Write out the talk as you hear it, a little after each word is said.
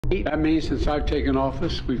That means since I've taken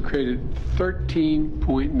office, we've created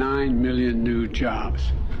 13.9 million new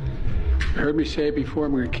jobs. You heard me say it before,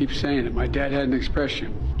 I'm going to keep saying it. My dad had an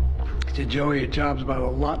expression. He said, Joey, a job's about a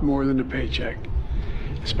lot more than a paycheck.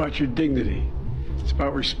 It's about your dignity. It's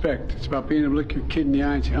about respect. It's about being able to look your kid in the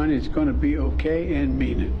eye and say, honey, it's going to be okay, and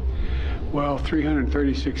mean it. Well,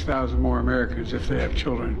 336,000 more Americans, if they have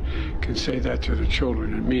children, can say that to their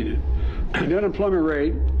children and mean it. The unemployment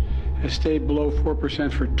rate has stayed below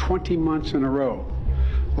 4% for 20 months in a row,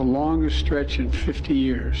 the longest stretch in 50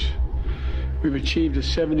 years. We've achieved a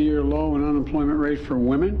 70-year low in unemployment rate for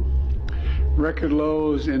women, record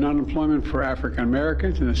lows in unemployment for African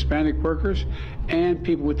Americans and Hispanic workers, and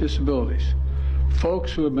people with disabilities,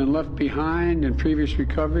 folks who have been left behind in previous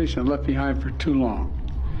recoveries and left behind for too long.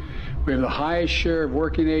 We have the highest share of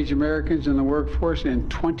working-age Americans in the workforce in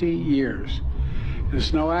 20 years. And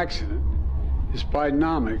it's no accident. It's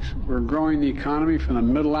Bidenomics. We're growing the economy from the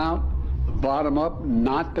middle out, the bottom up,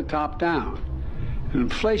 not the top down. And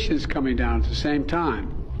inflation is coming down at the same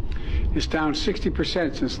time. It's down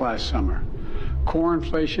 60% since last summer. Core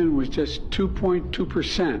inflation was just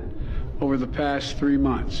 2.2% over the past 3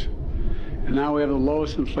 months. And now we have the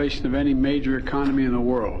lowest inflation of any major economy in the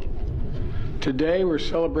world. Today, we're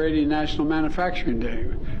celebrating National Manufacturing Day.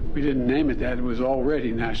 We didn't name it that. It was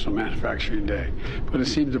already National Manufacturing Day, but it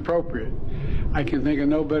seems appropriate. I can think of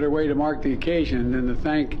no better way to mark the occasion than to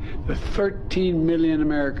thank the 13 million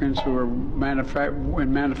Americans who are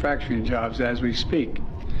in manufacturing jobs as we speak.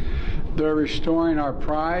 They're restoring our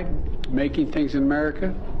pride, making things in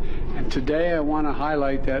America. And today I want to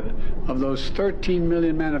highlight that of those 13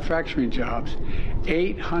 million manufacturing jobs,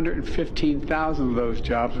 815,000 of those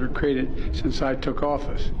jobs were created since I took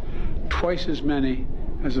office, twice as many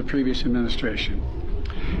as the previous administration.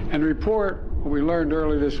 And report what we learned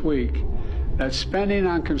earlier this week, that spending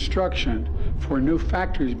on construction for new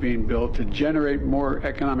factories being built to generate more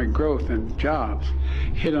economic growth and jobs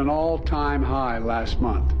hit an all-time high last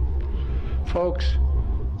month. Folks,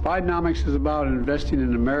 Bidenomics is about investing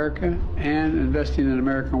in America and investing in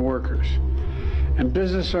American workers. And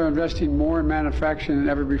businesses are investing more in manufacturing than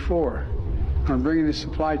ever before, and bringing the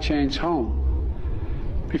supply chains home.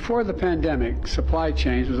 Before the pandemic, supply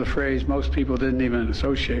chains was a phrase most people didn't even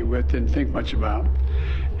associate with, didn't think much about.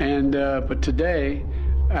 But today,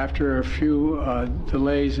 after a few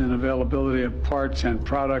delays in availability of parts and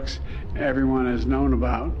products everyone has known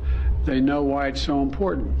about, they know why it's so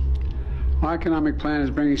important. My economic plan is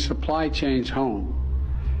bringing supply chains home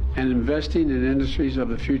and investing in industries of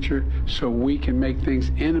the future so we can make things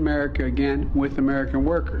in America again with American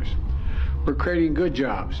workers. We're creating good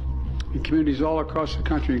jobs in communities all across the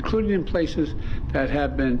country, including in places that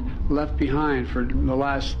have been left behind for the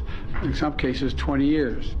last, in some cases, 20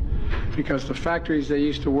 years. Because the factories they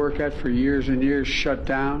used to work at for years and years shut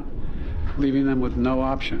down, leaving them with no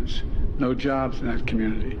options, no jobs in that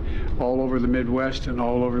community, all over the Midwest and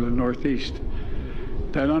all over the Northeast.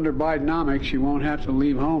 That under Bidenomics, you won't have to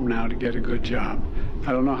leave home now to get a good job.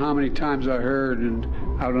 I don't know how many times I heard and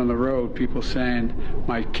out on the road people saying,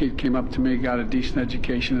 my kid came up to me, got a decent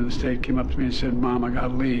education in the state, came up to me and said, Mom, I got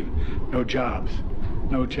to leave. No jobs.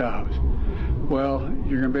 No jobs. Well,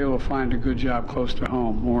 you're going to be able to find a good job close to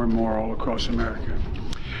home more and more all across America.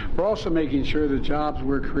 We're also making sure the jobs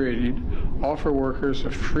we're creating offer workers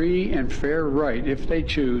a free and fair right, if they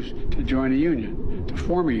choose, to join a union, to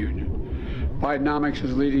form a union. Bidenomics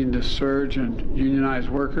is leading to surge in unionized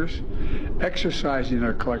workers exercising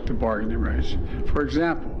their collective bargaining rights. For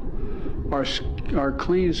example, our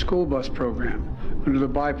clean school bus program under the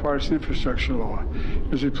bipartisan infrastructure law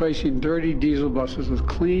is replacing dirty diesel buses with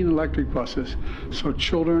clean electric buses so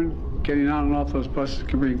children getting on and off those buses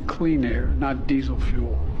can breathe clean air, not diesel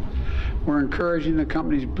fuel. We're encouraging the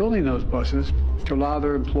companies building those buses to allow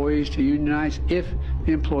their employees to unionize if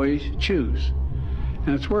the employees choose.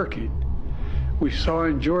 And it's working. We saw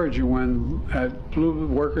in Georgia when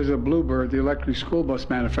workers at Bluebird, the electric school bus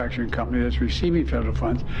manufacturing company that's receiving federal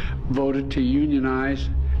funds, voted to unionize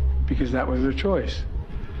because that was their choice.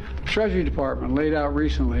 The Treasury Department laid out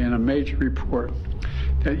recently in a major report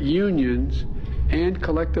that unions and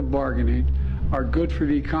collective bargaining are good for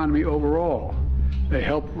the economy overall. They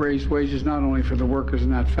help raise wages not only for the workers in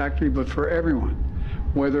that factory, but for everyone,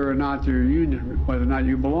 whether or not they're a union, whether or not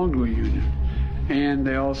you belong to a union. And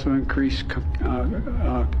they also increase, they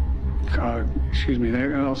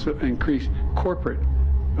also increase corporate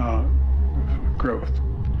growth.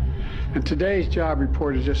 And today's job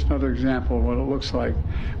report is just another example of what it looks like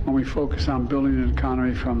when we focus on building an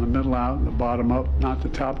economy from the middle out and the bottom up, not the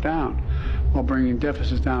top down, while bringing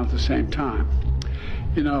deficits down at the same time.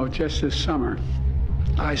 You know, just this summer,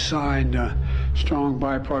 I signed strong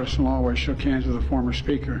bipartisan law where I shook hands with the former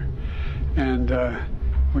Speaker. And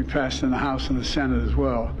we passed in the House and the Senate as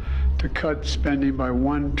well to cut spending by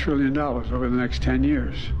 $1 trillion over the next 10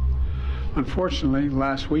 years. Unfortunately,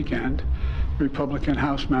 last weekend, Republican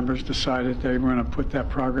House members decided they were going to put that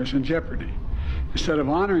progress in jeopardy. Instead of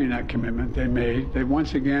honoring that commitment they made, they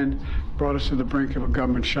once again brought us to the brink of a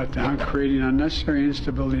government shutdown, creating unnecessary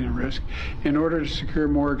instability and risk in order to secure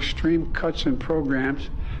more extreme cuts in programs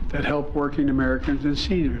that help working Americans and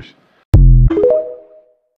seniors.